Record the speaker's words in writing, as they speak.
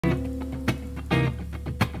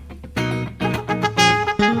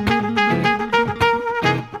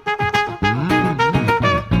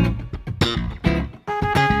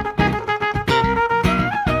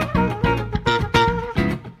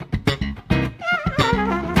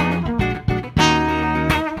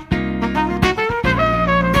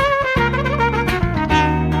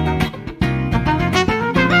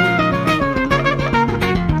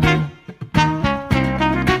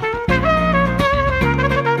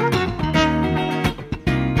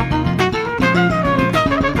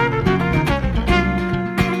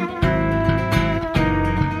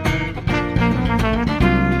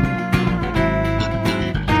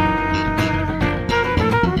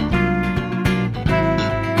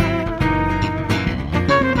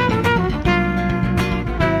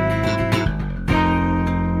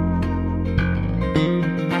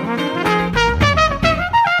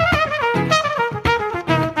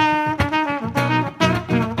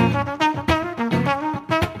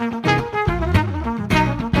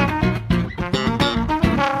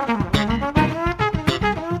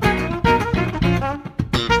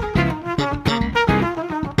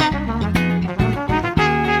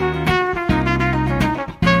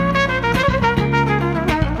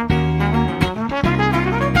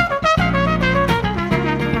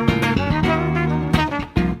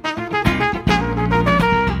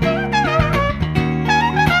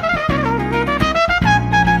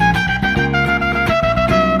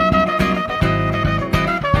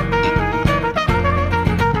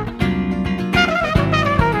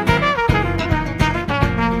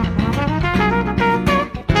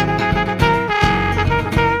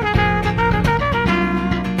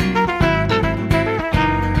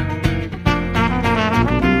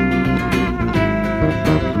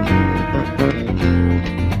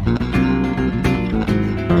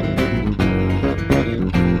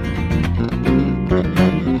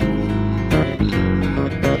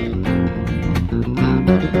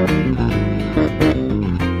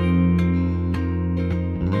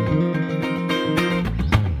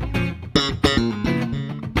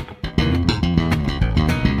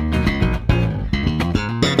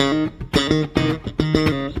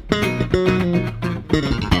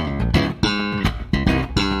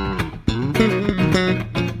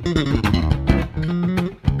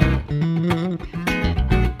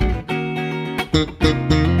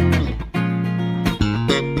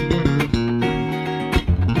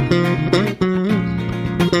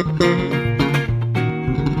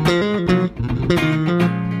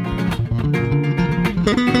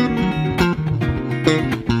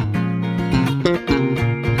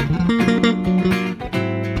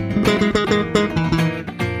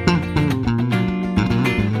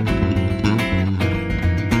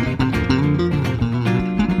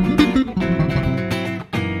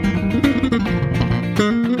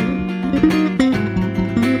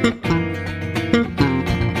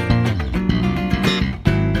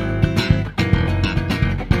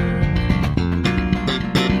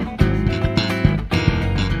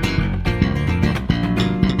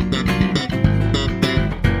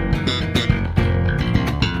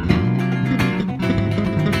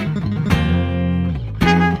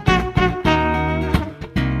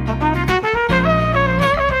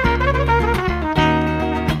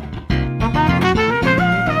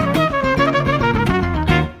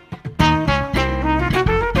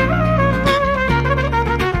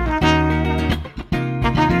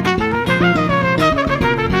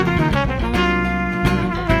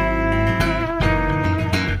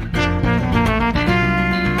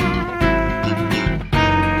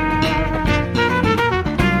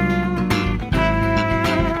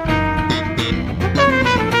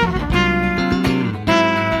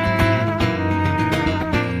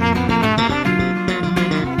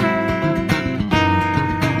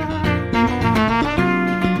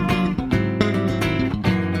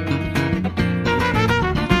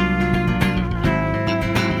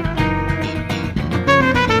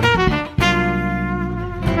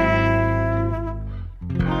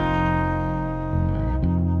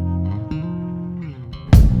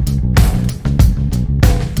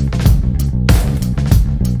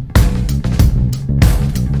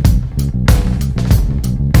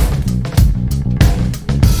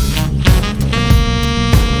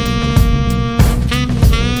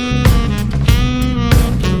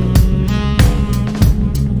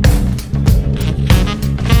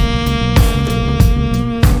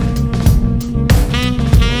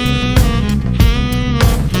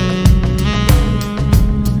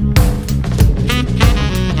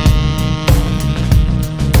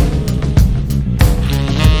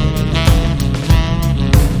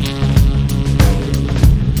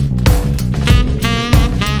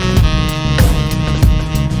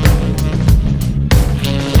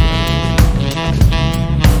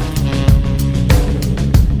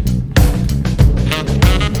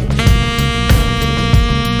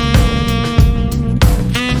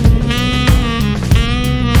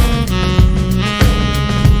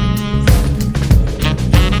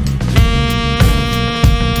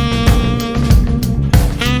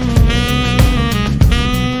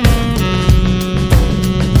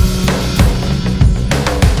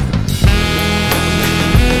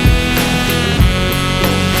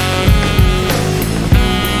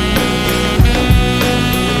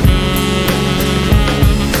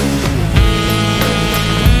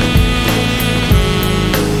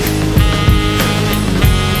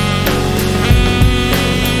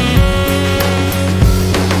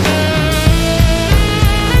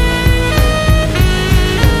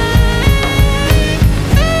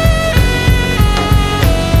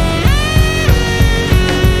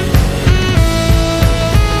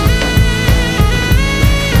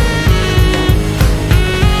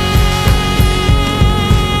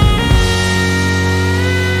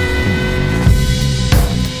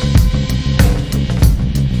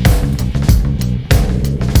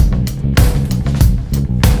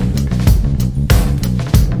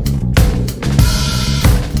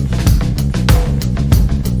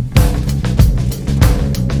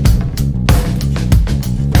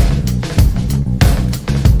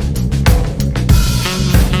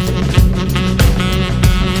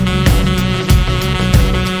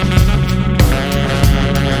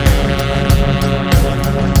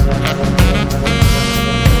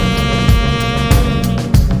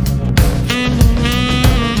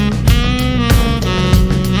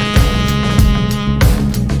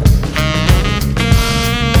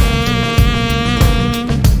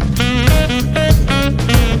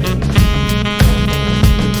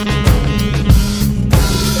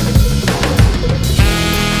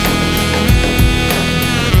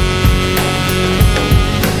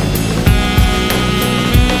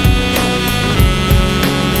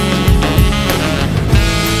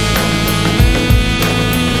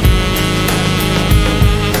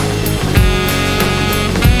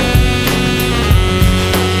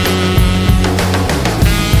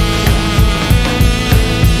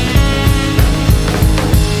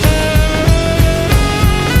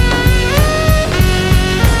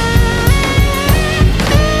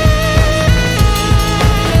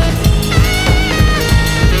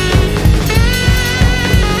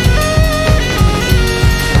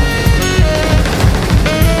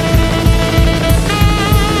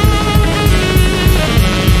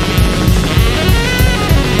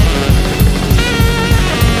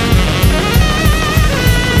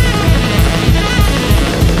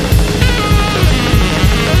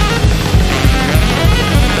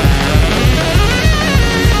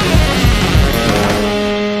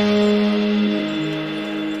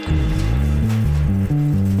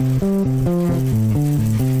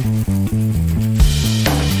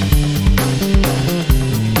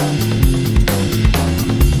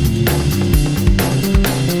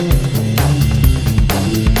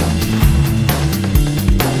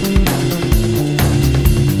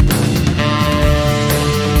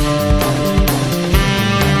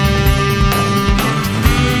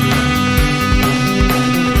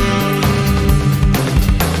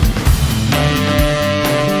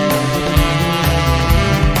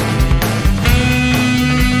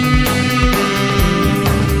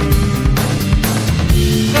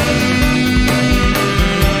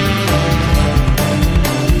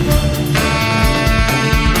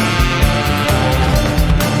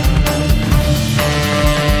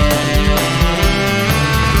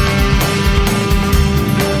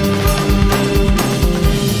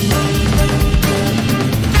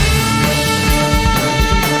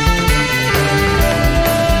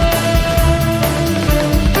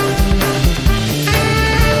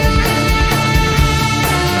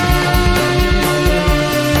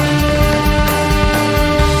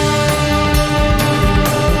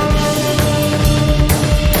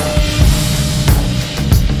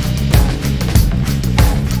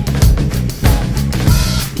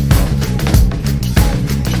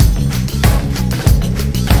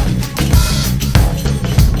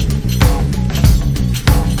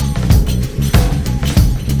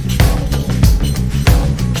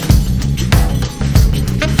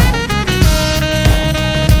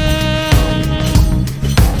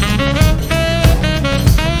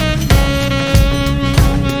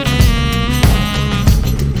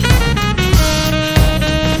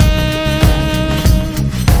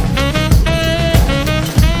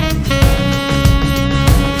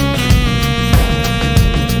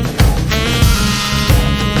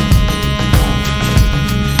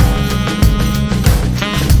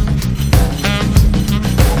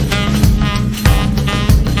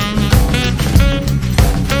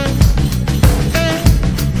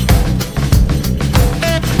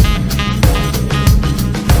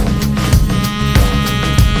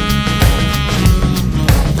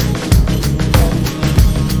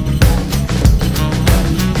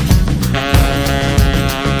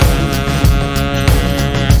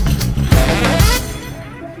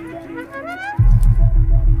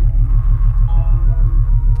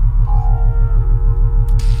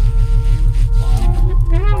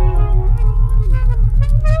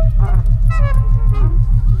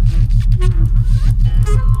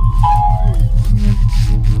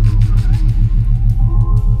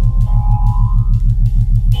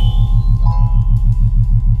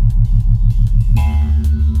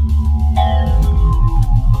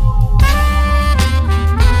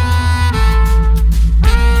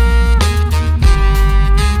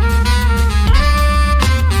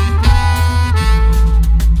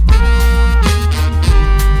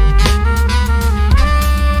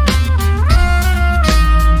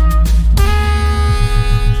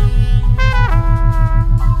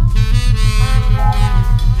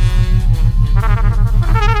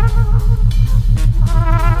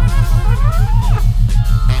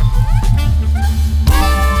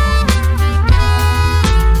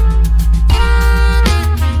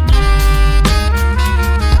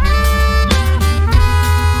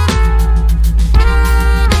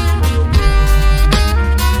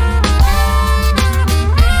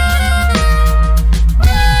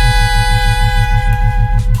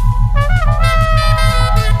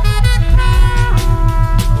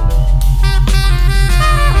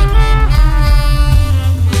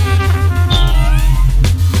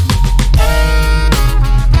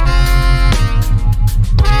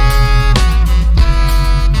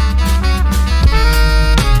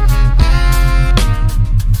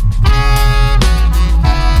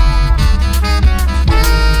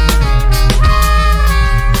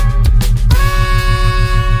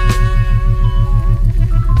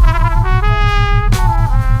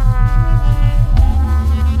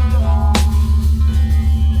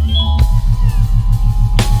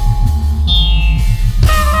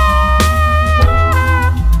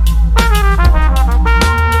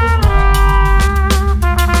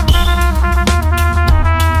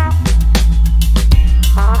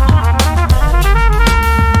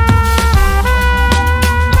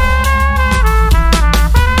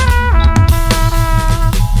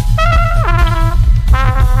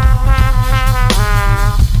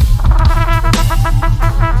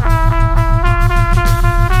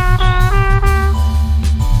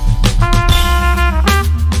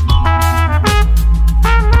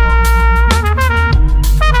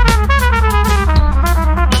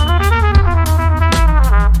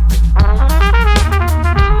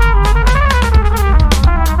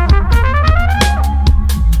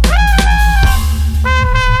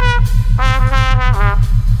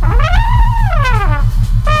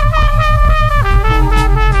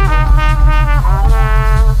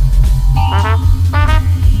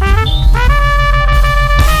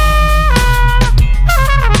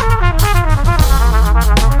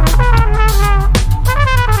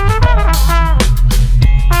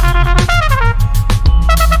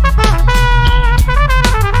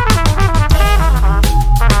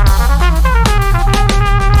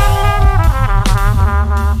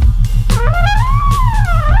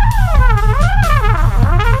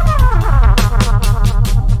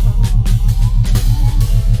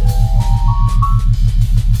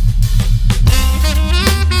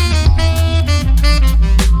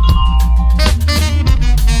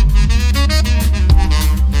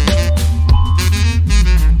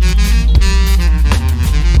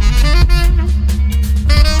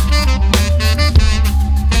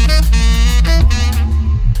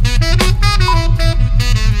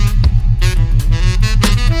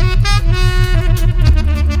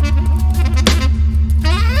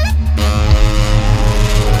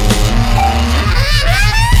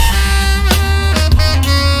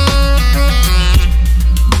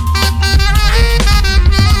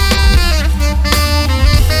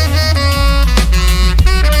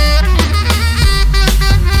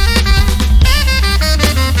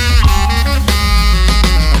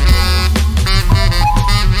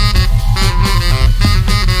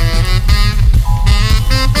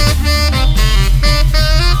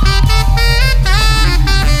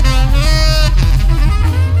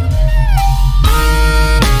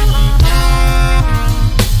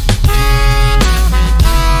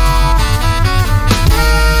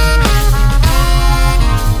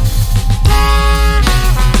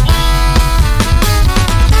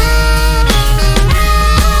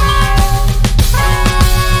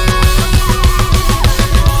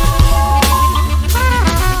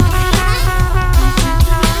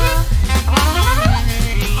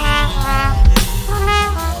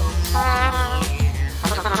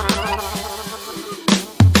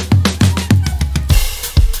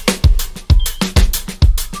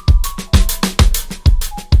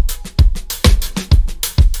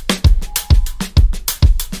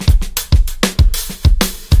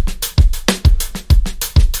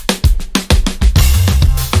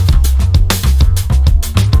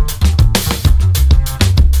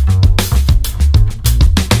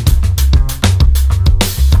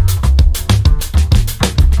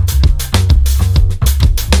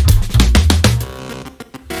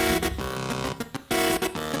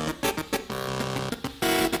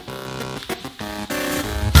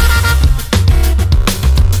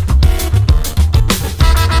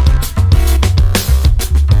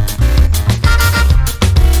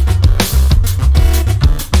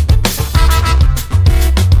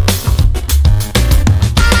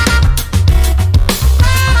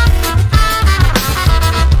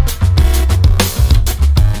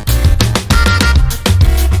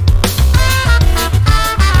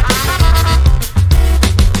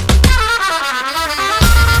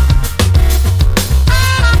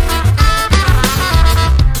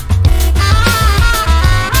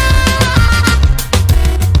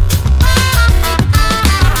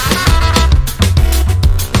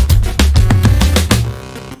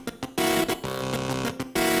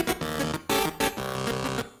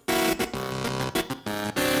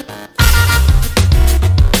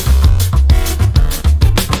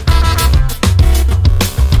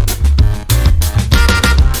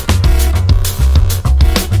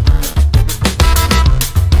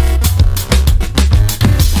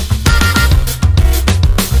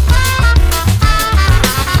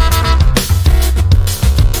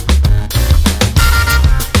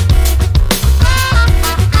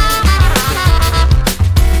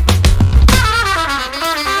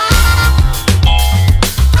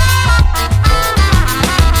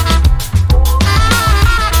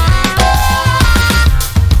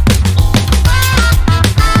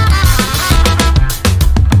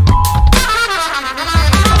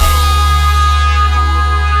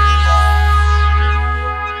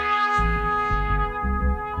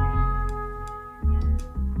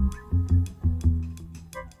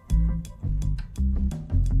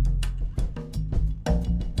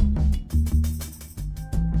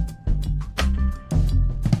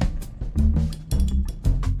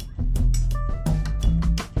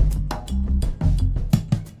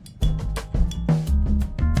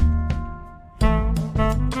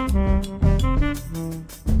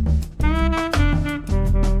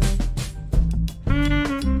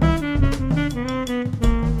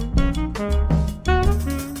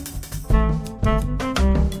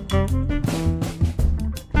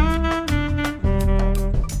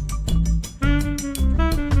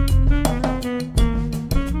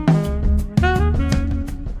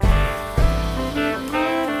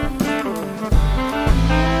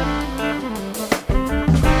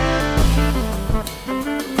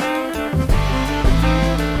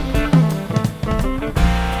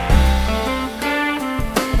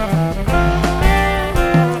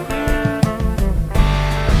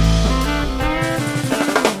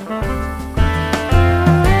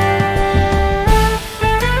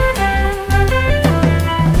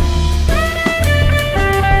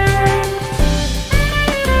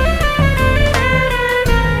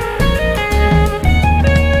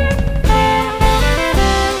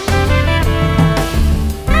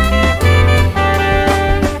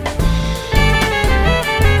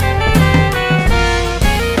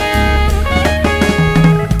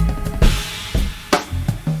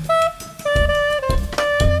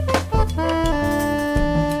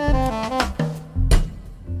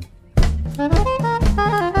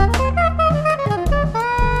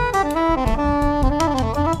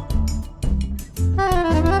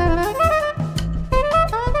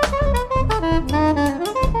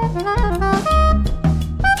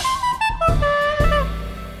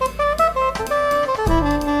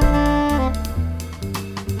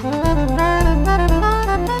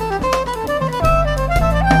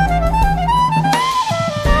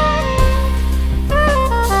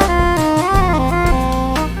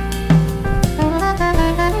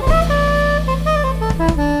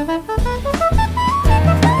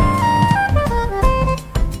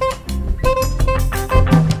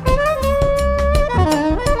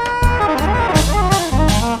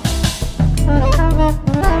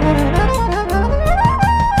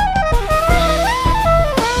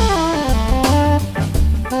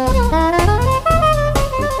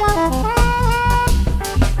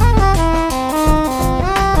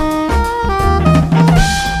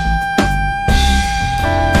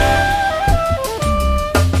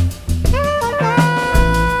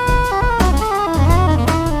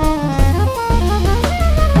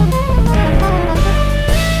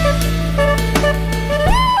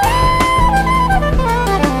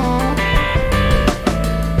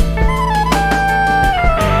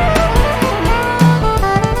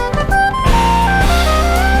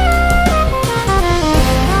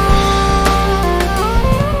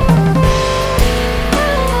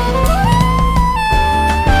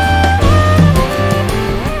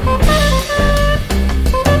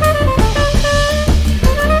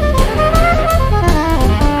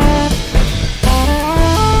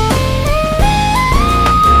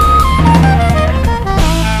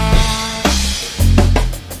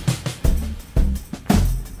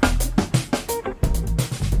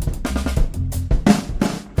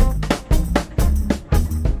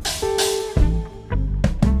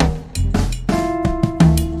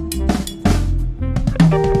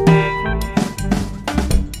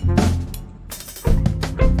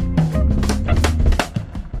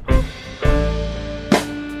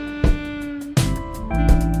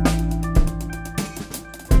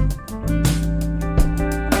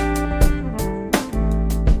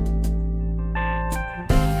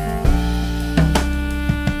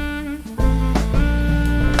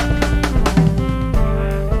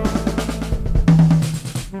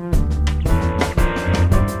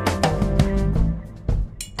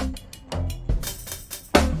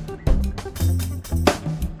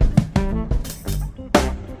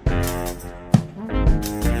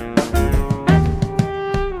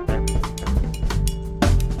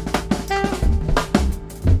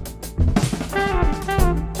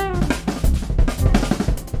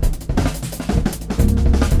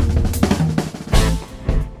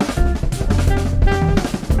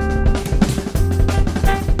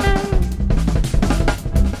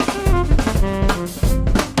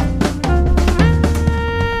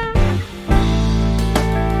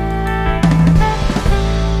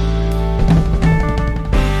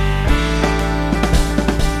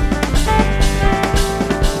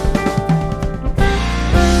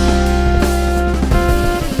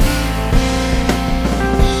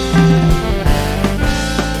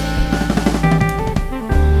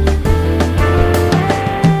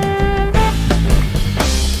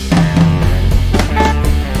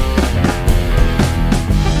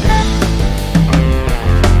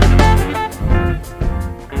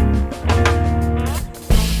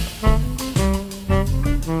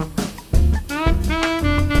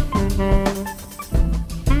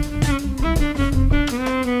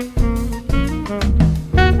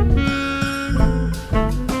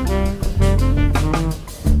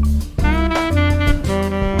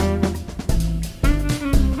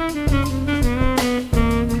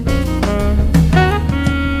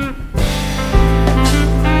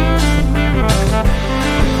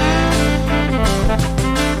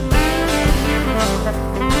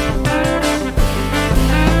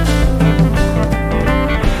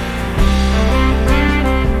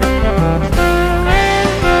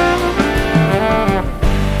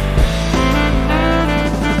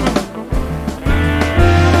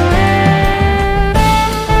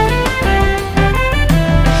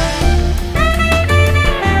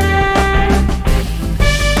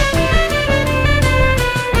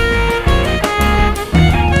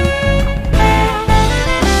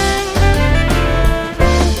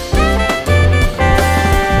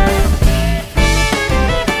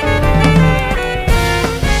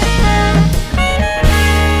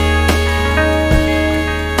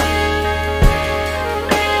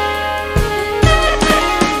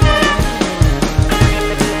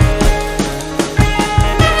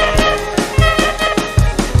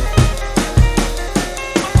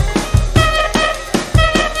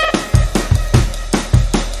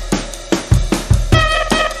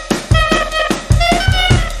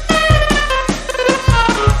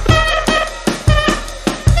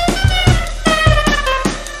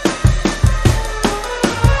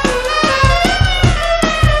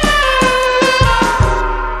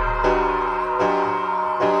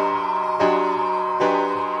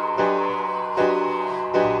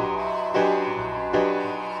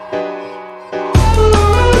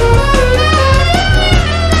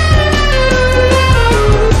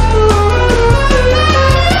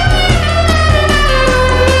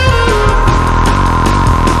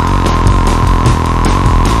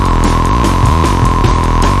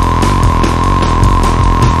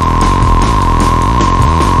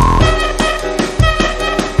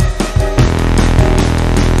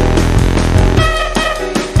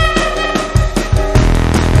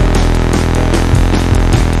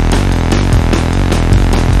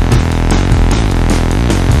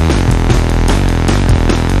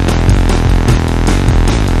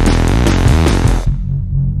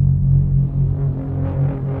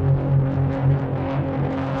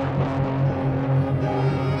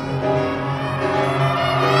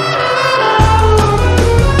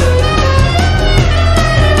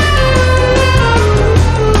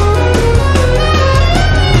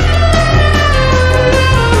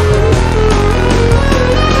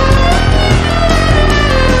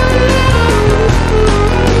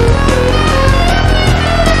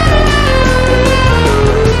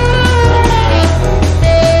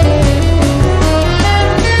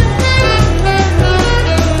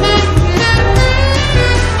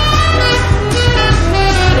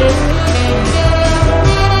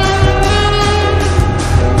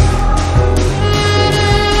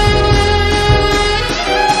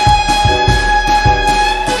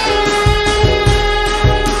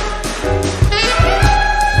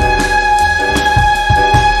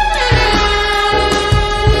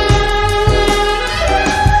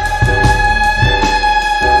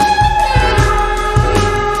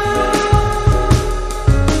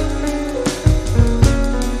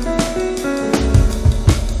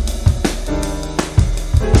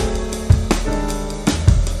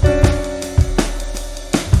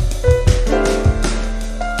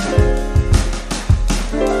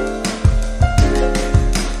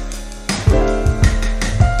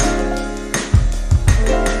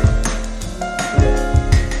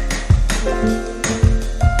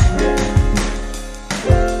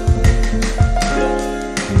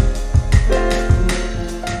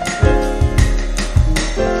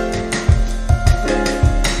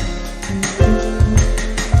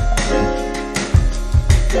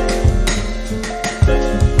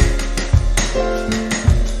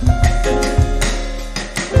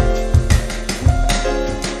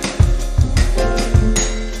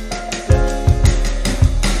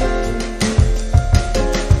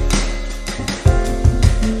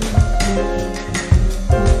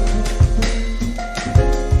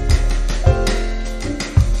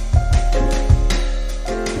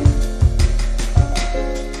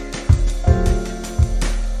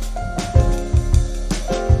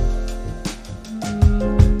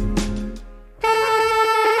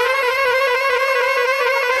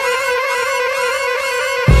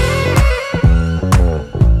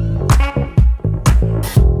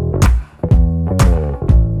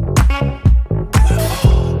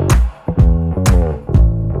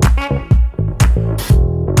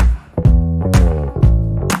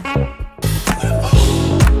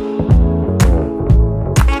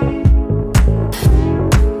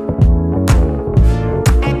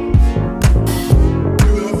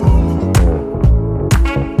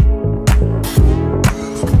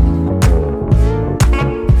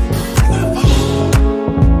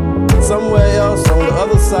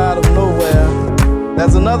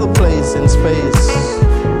another place in space,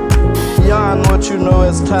 beyond what you know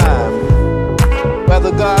as time, where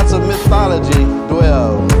the gods of mythology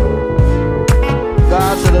dwell.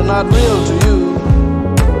 Gods that are not real to you,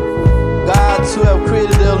 gods who have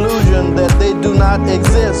created the illusion that they do not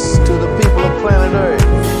exist to the people of planet Earth.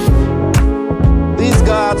 These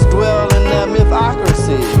gods dwell in their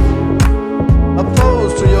mythocracy,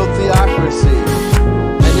 opposed to your theocracy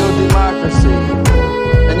and your democracy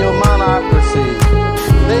and your monocracy.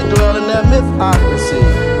 They dwell in their mythocracy,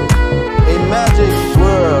 a magic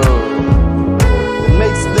world that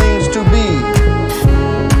makes things to be.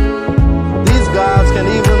 These gods can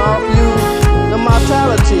even offer you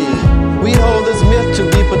immortality. We hold this myth to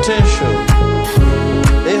be potential.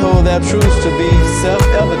 They hold their truths to be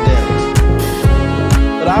self-evident.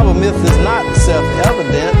 But our myth is not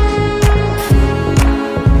self-evident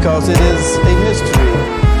because it is a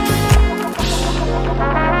mystery.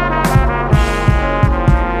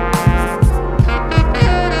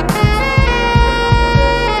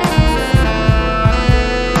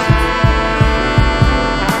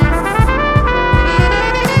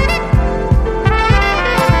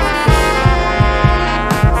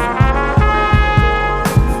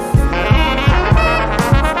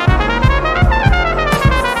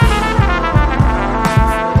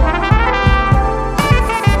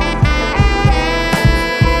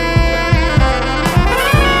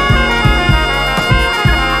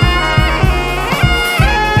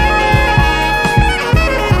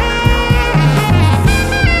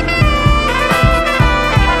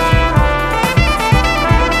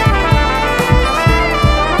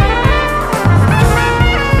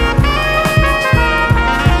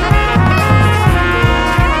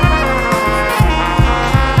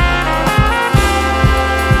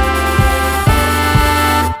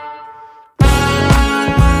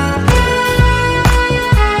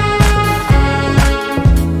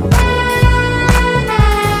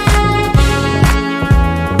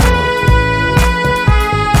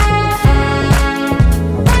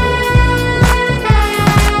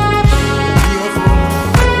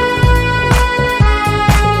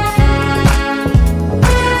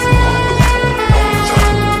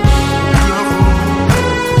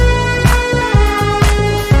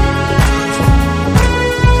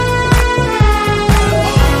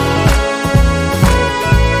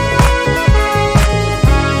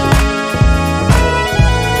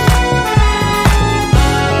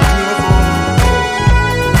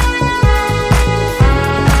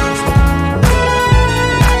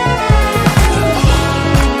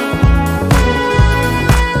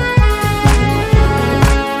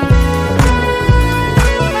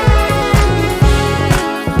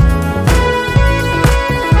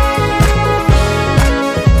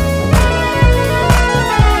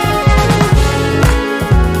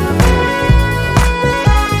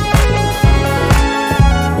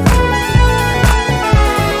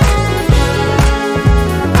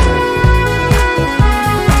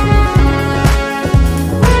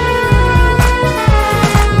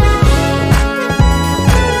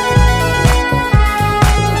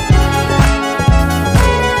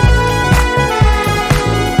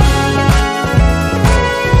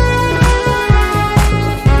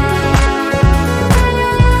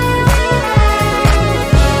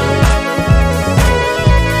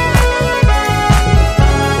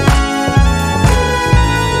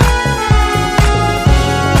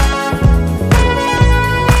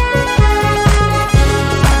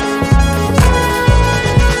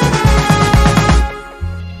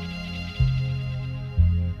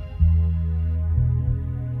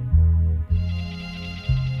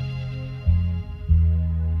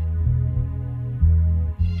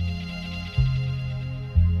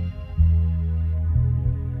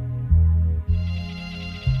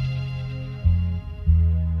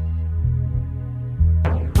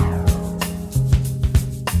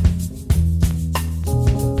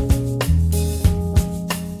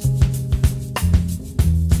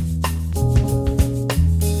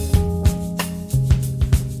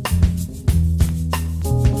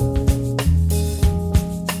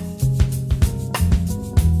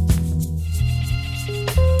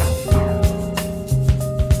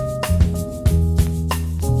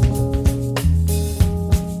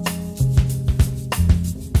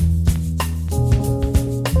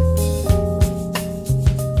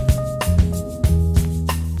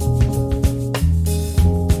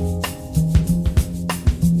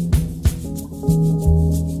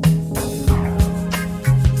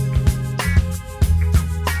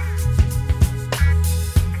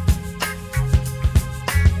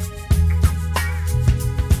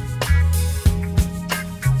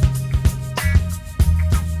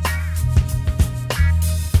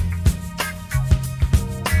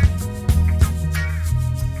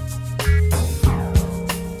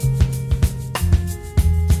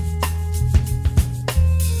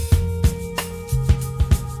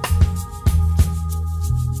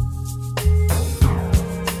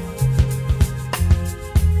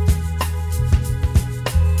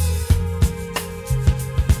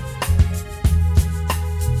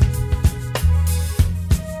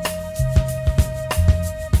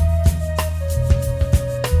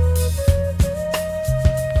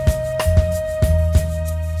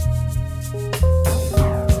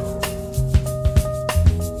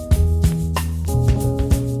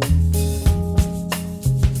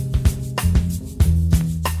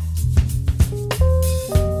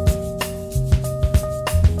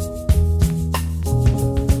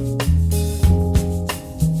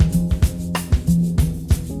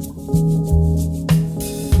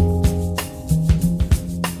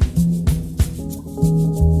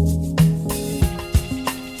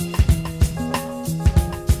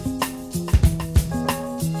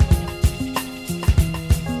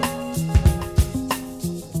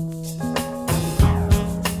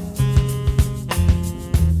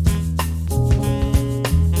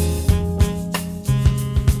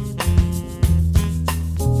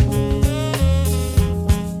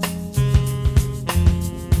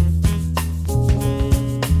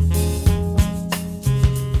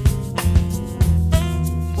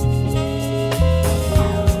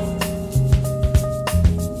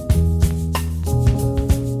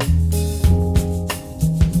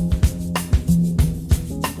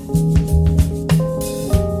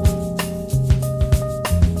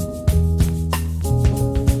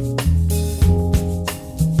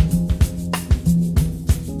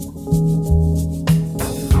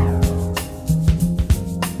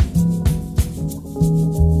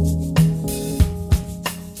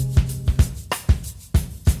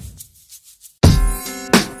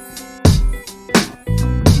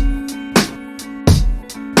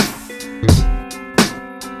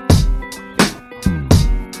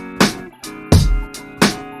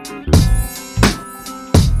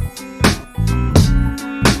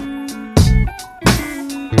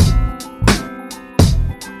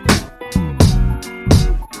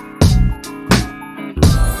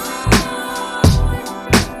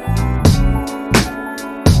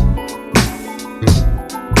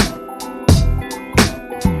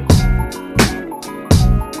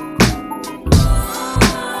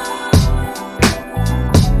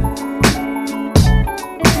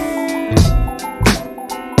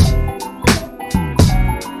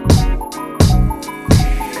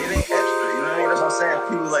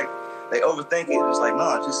 overthink it. It's like,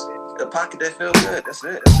 no, just a pocket that feels good. That's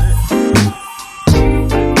it. That's it.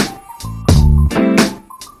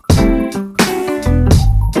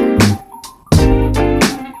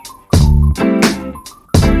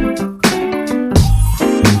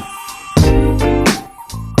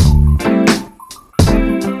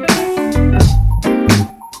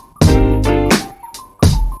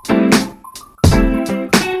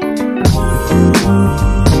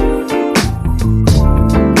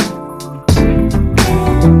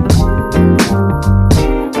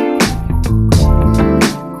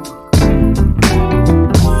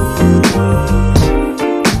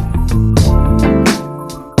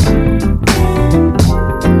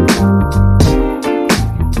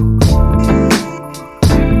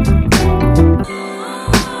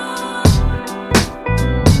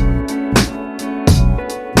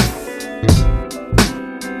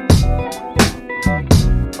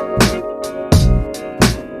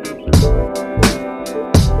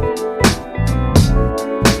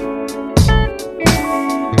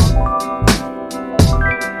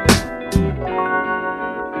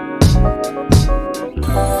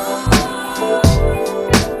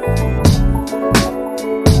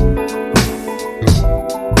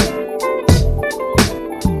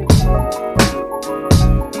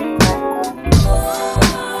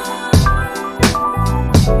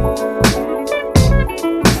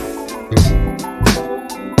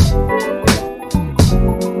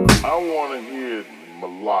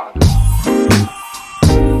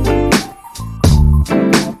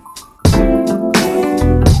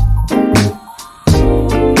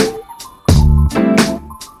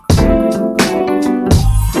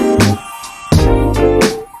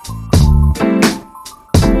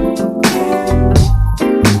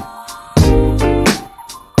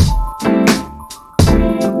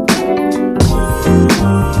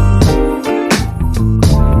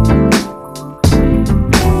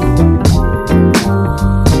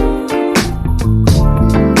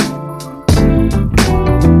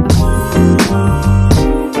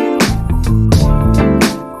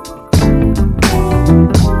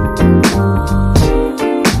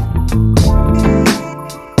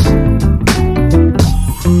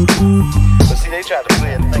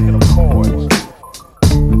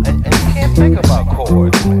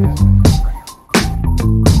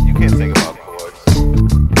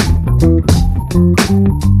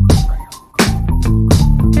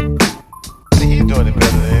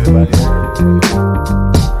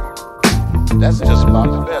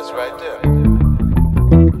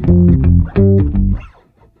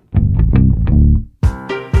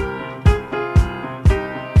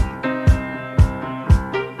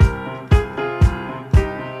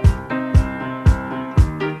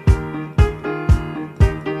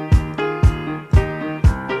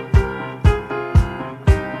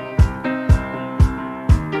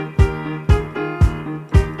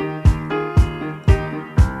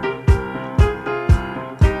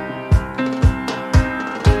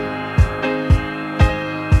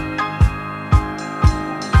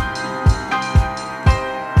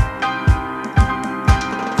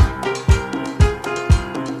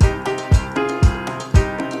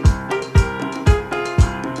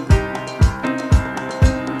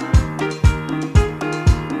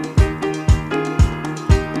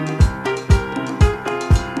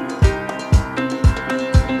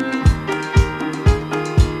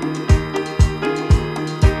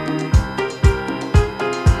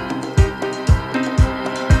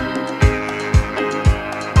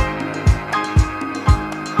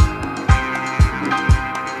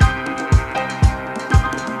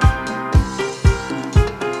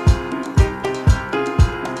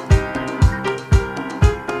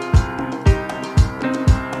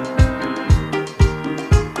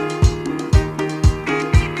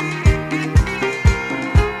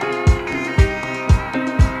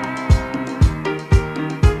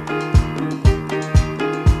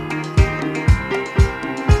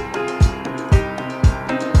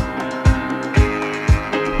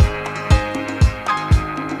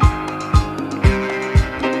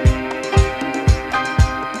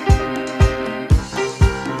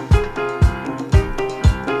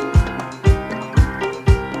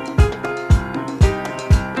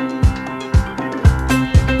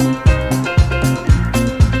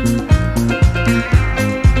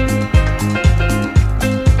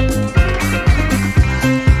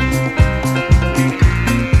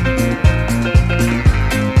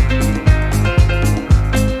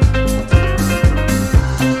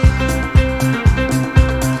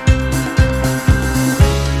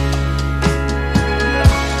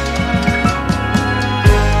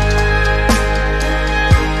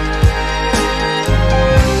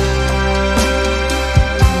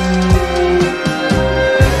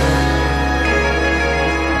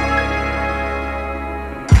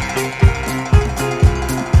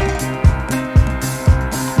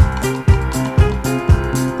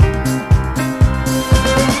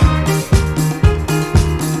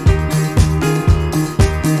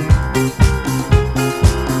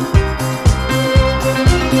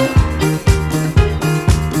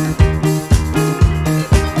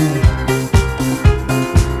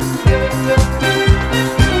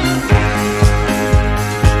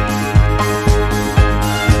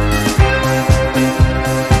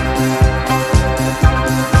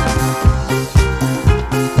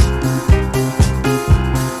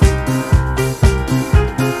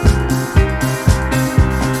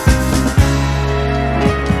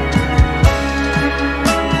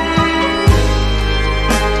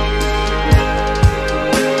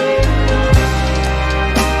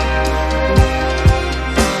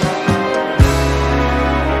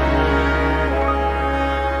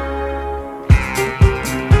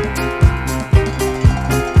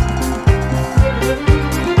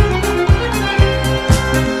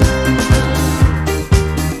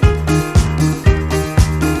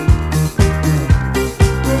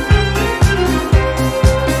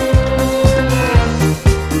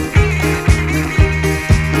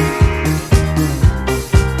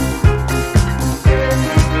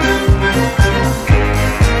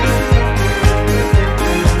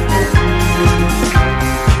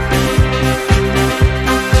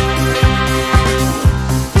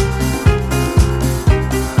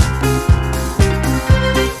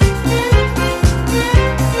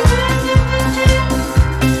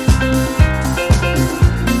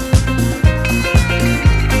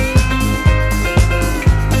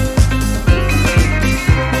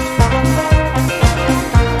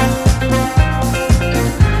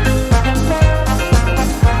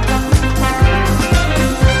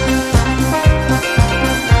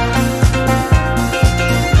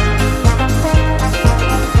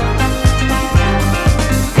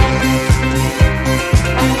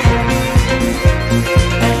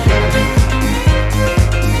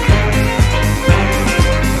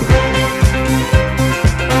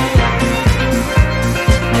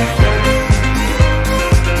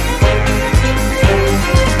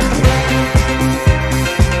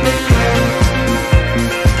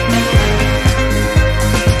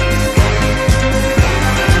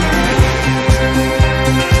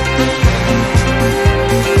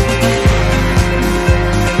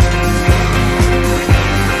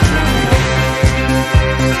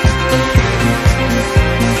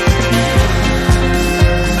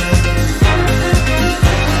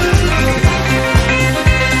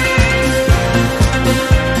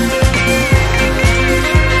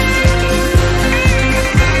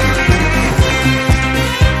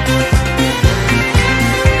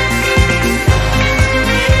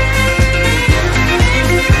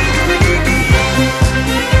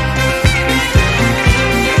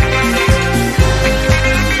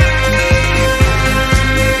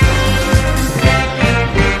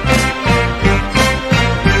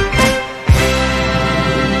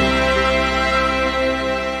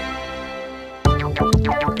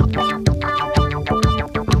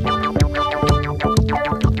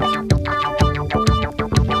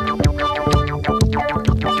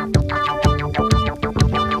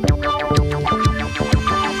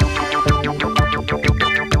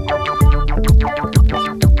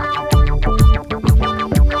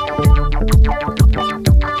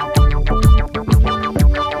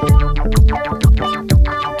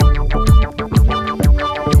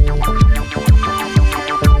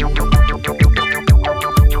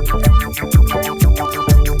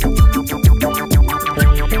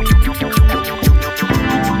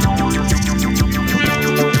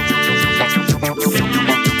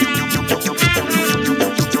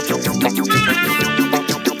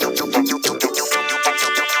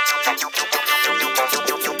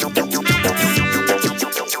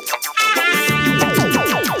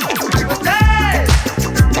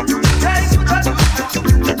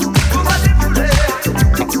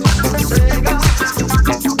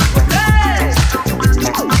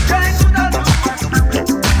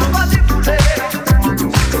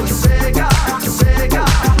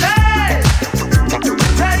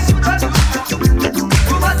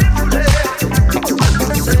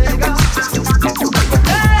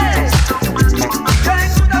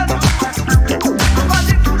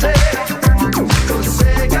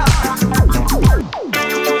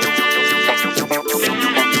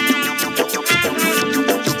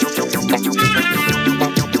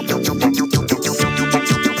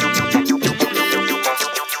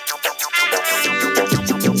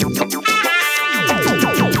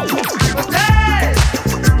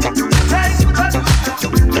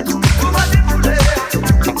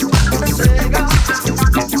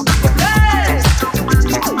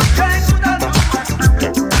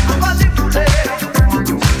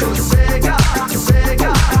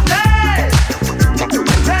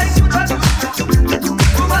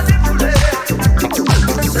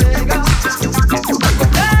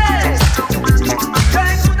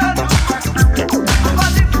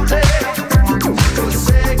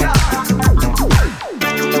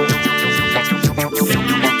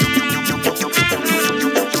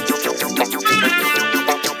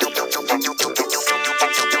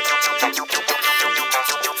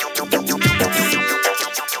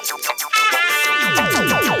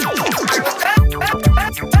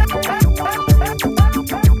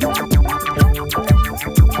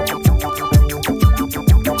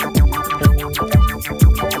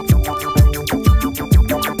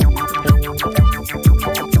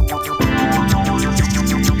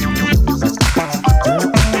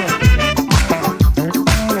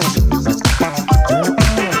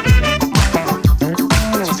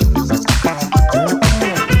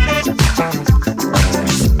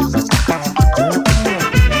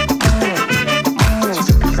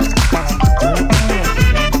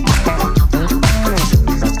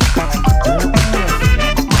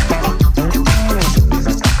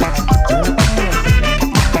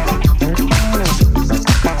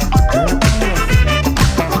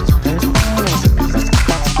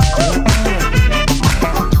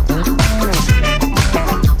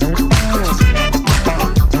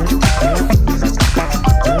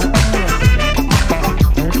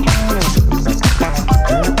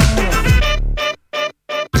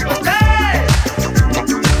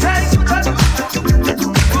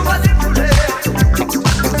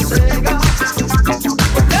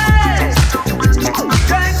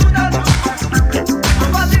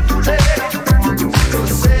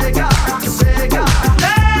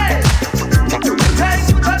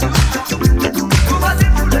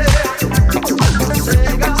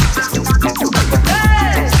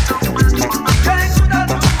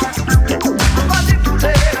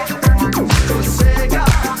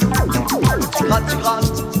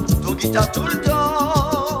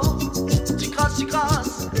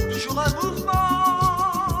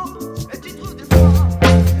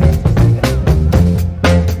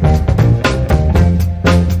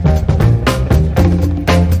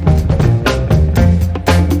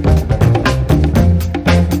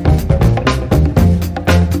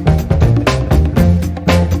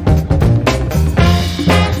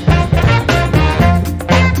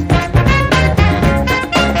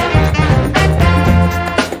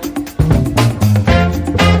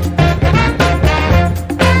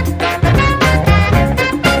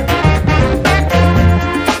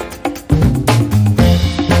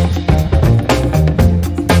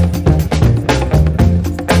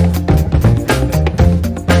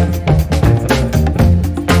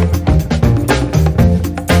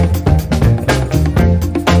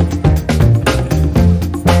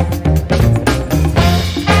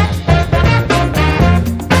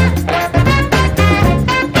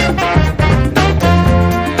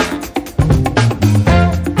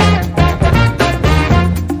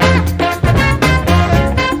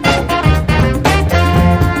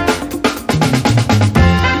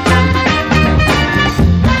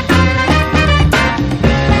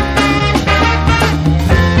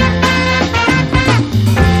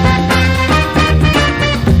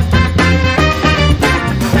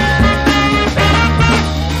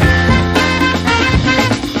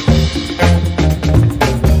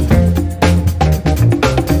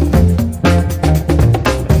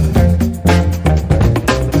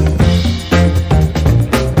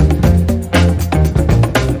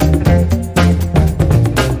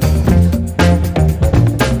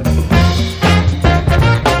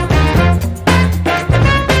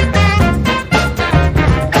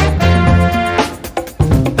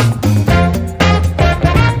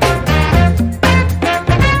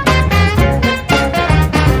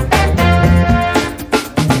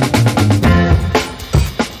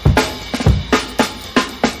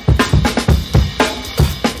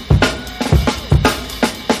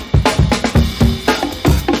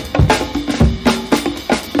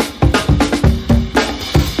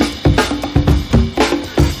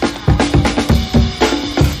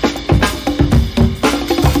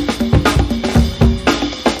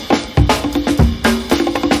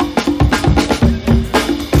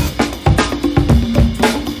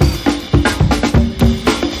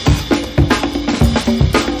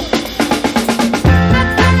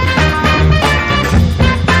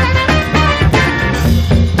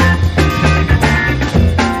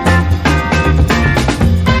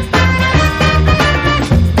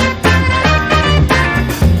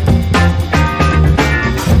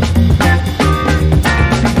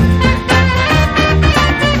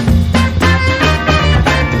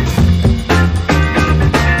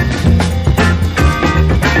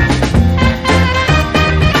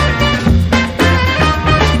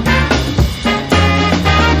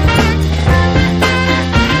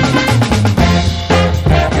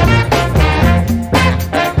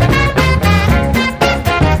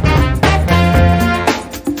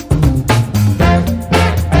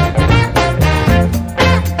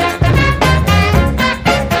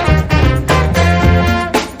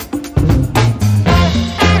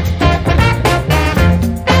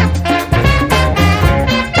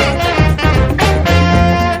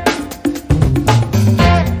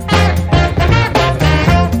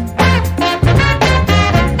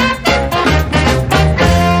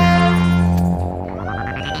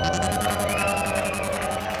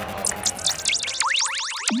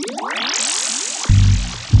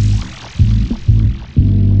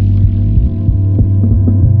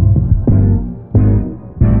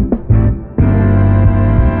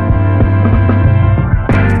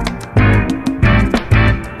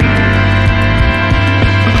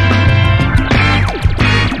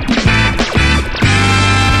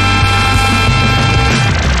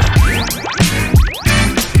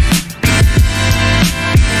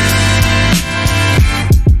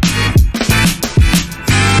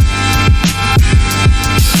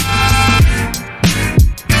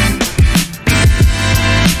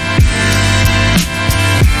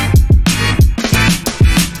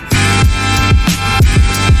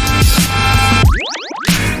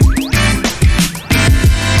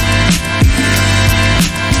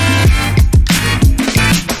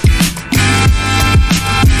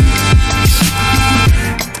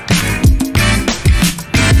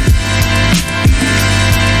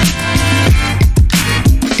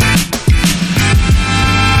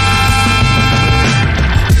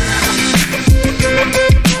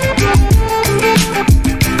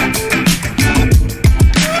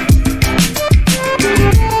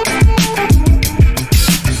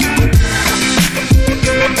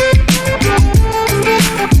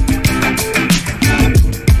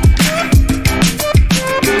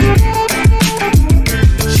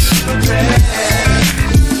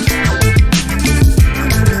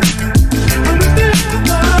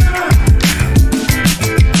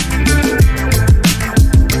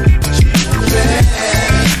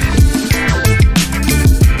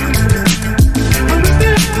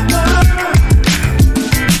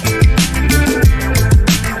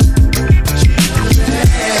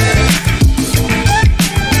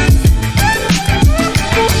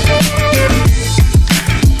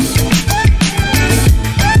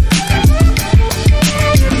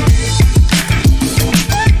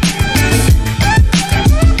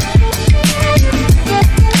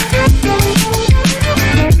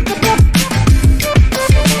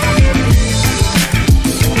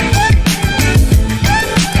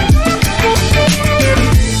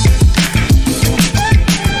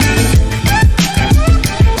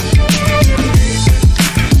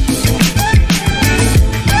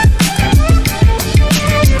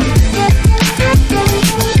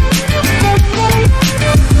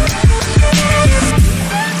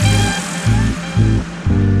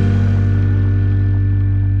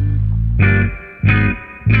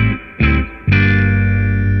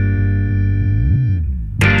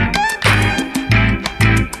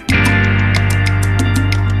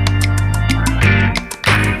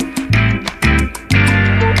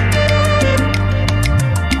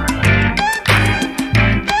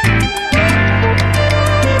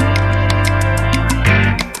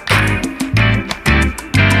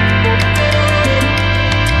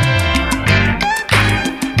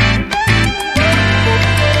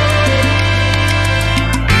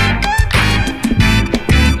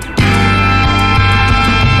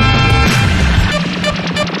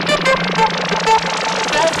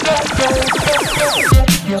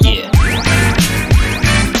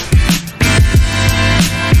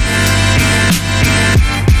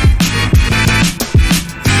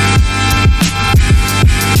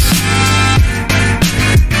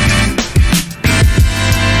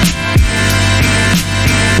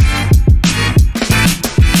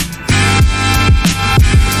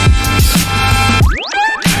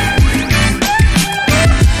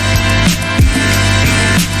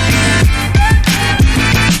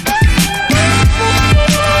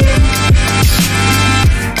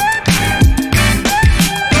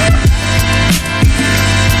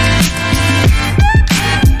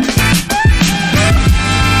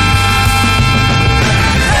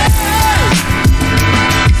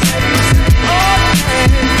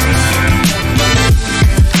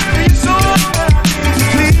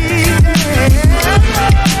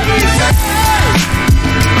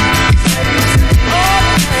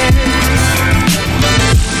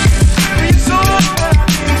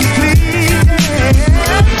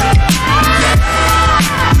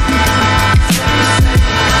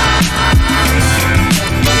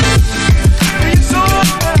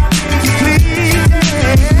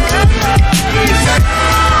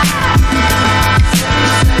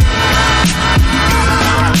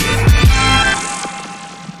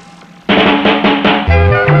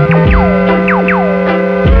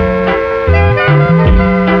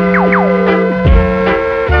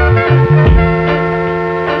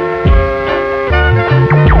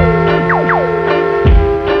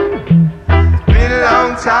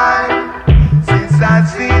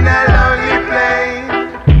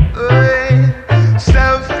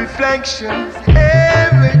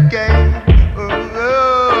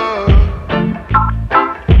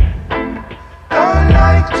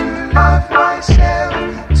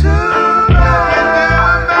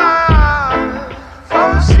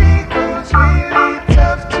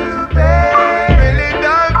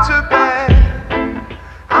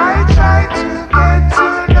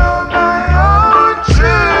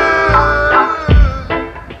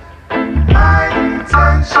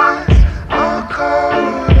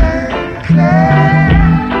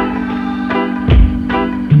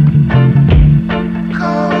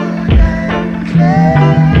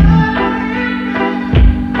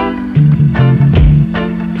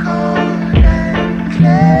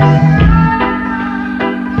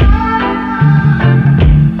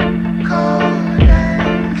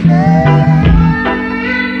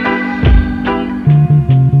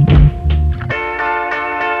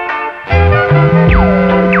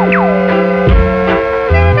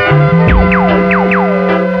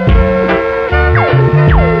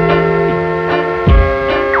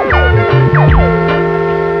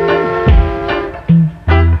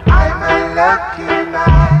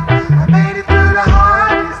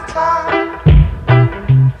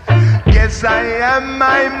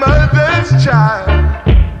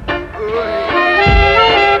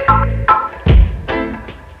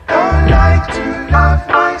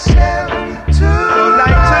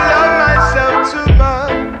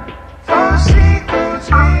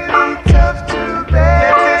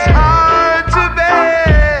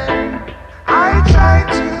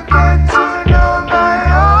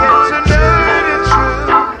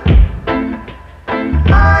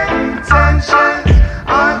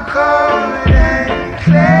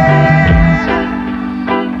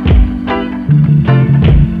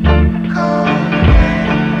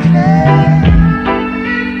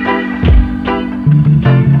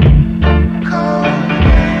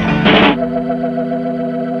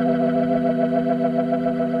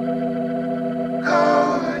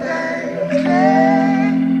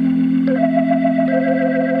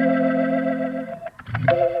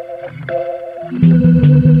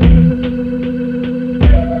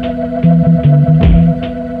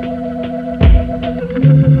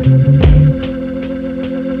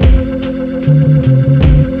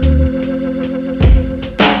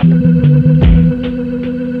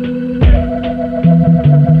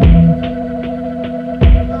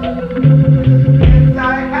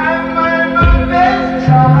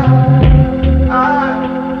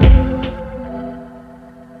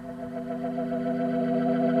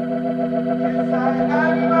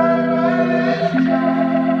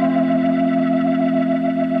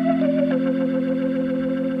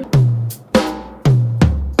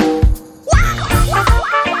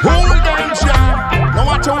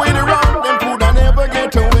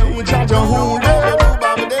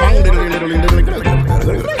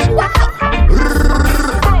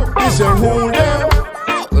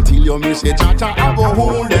 Say Jaja, I go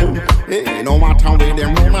hold them. Hey, no matter where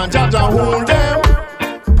them run, and Jaja hold them.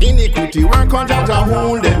 Iniquity work on Jaja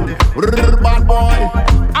hold them. Bad boy,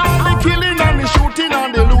 all the killing and the shooting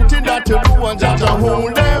and the looting that you do, and Jaja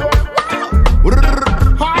hold them.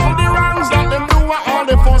 All the wrongs that them do, all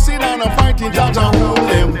the fussing and the fighting, Jaja hold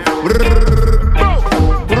them.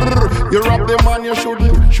 You rob the man, you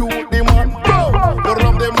shouldn't shoot the man. You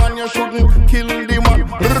rob the man, you shouldn't kill the man.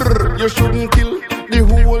 You shouldn't kill the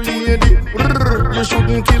whole lady, you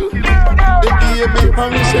shouldn't kill the baby.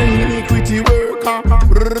 And me say iniquity worker.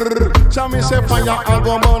 So me say fire, I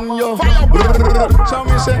go burn you. So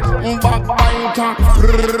me say backbiter.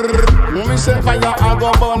 Me say fire, I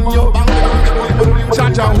go burn you.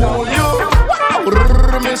 Jaja hold you.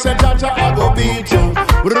 Me say Jaja, I go beat you.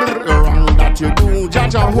 Wrong that you do,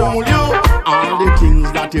 Jaja hold you. All the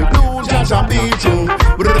things that you do, Jaja beat you.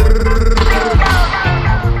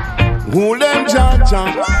 Who them Jaja?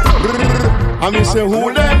 I me say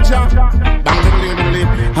who them Jaja?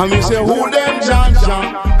 I me say who them Jaja?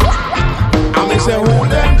 I me say who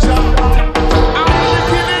them Jaja? All the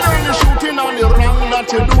killing and the shooting and the wrong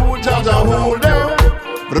that you do, Jaja hold them.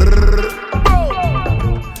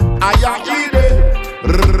 I eat it,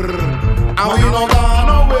 and we no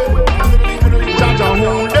gone away. Jaja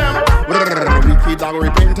hold them. Wicked and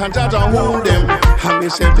repentant, Jaja hold them. And me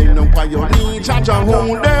say they know why you need, Jaja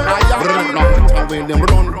hold them. And when them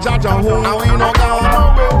run, Jaja hold them. And we no gone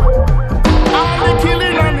away. All the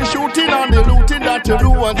killing and the shooting and the looting that you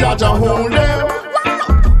do, and Jaja hold them.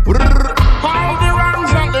 All the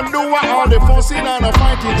wrongs that them do, all the fussing and the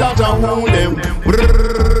fighting, Jaja hold them.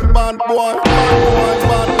 Bad boy,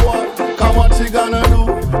 bad boy. Come what you gonna do?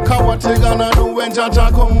 Come what you gonna do when Jaja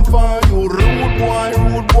come for you? Rude boy,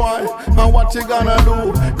 rude boy. And what you gonna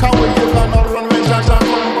do? Come where you gonna run when Jaja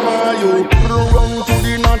come for you? Run to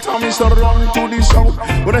the north and me say run to the south.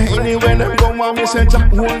 But anywhere them go and me say Jaja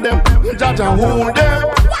hold them. Jaja hold them.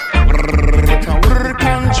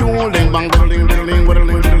 Control them. Bang, diddling, diddling,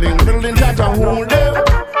 diddling, diddling, diddling. Jaja hold them.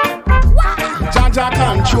 Jaja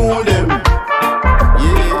control them.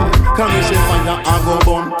 Yeah, come me say fire I go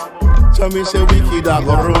burn. So me say wicked I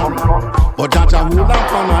go run. But Jaja hold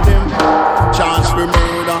up on them. Chance for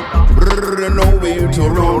murder, no way to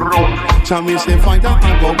run. So me say fire I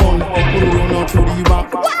go burn. Run out to the back.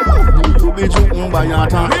 To be jumping by your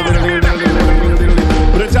time.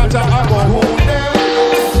 But Jaja I go hold them.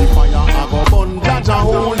 Fire I go burn. Jaja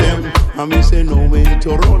hold them. And me say no way to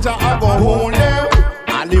run. Jaja I go hold them.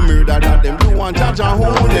 And the murder that them do, and Jaja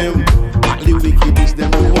hold them. And the wickedness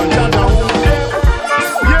them do, and Jaja hold them.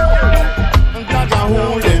 Jaja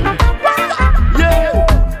hold them, yeah.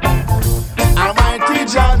 Almighty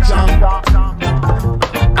Jaja,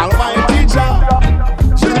 Almighty Jaja,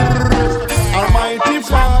 Almighty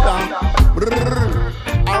Father,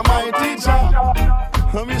 Almighty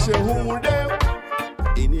Jaja. Let me say hold them.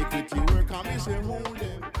 Iniquity work, let me say hold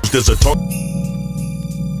them. There's a talk.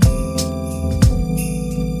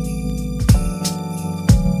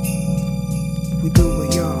 We do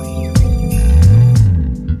it, y'all.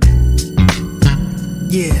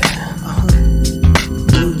 Yeah,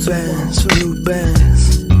 new bands, new bands,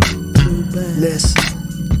 listen,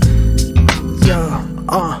 yo,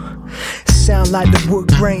 sound like the wood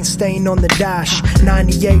grain stain on the dash.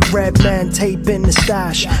 98 red man tape in the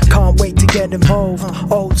stash. Can't wait to get involved.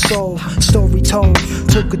 Old soul, story told.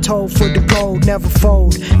 Took a toll for the gold, never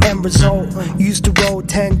fold. End result, used to roll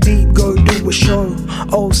 10 deep, go do a show.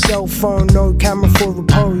 Old cell phone, no camera for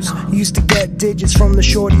repose. Used to get digits from the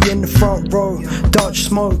shorty in the front row. Dutch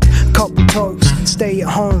smoke, couple tokes. Stay at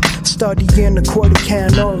home, studying a quarter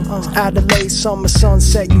can of Adelaide summer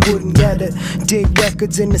sunset, you wouldn't get it. Dig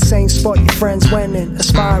records in the same spot your friends went in.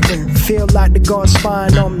 Aspiring, feel like the gods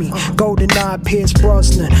spying on me. Golden eye, Pierce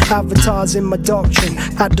Brosnan, avatars in my doctrine.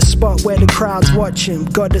 At the spot where the crowd's watching.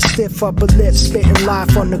 Got a stiff upper lip, spitting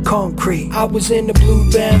life on the concrete. I was in the blue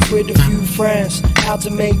bands with a few friends. How to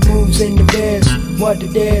make moves in the beds, what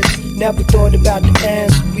it is. Never thought about the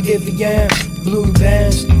ends, we did the yam. Blue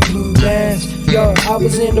bands, yo, I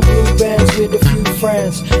was in the blue bands with a few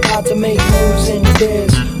friends. How to make moves in the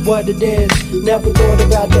biz, what it is. Never thought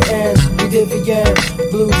about the ends, we did the yam.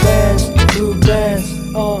 Blue bands,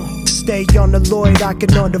 Stay on the Lloyd, I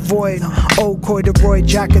could not avoid. Old corduroy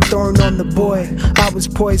jacket thrown on the boy. I was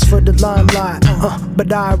poised for the limelight,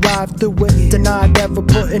 but I arrived through it. Denied ever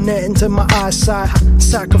putting it into my eyesight.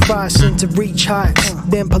 Sacrificing to reach heights.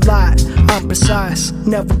 Been polite, I'm precise,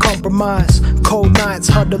 never compromise. Cold nights,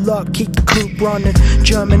 huddle up, keep the coupe running.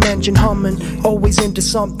 German engine humming, always into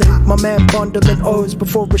something. My man bundling O's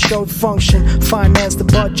before a show function. Finance the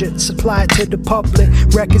budget, supply it to the public.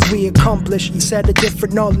 Records we accomplish, set a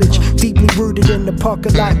different knowledge. Deeply rooted in the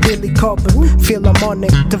pocket like Billy Cobbin. Feel I'm on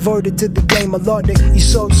it, devoted to the game melodic. You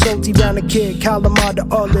so salty round a kid, calamar the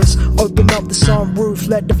others. Open up the sunroof,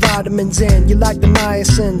 let the vitamins in. You like the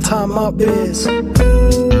niacin, time up is. 1,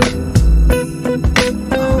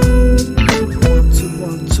 2,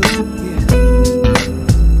 1, 2, yeah.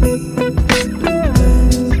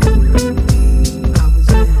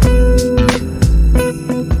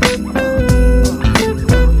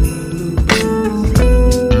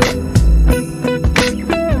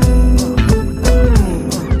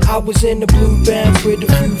 I was in the blue bands with a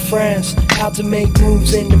few friends. How to make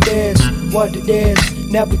moves in the beds, what it is.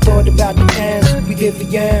 Never thought about the ends. We give a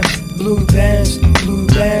yam. Blue bands,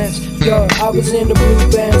 yo, I was in the blue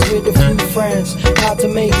bands with a few friends. How to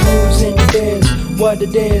make moves in the beds, what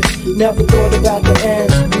it is. Never thought about the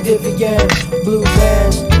ends. We did again. Blue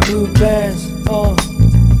bands,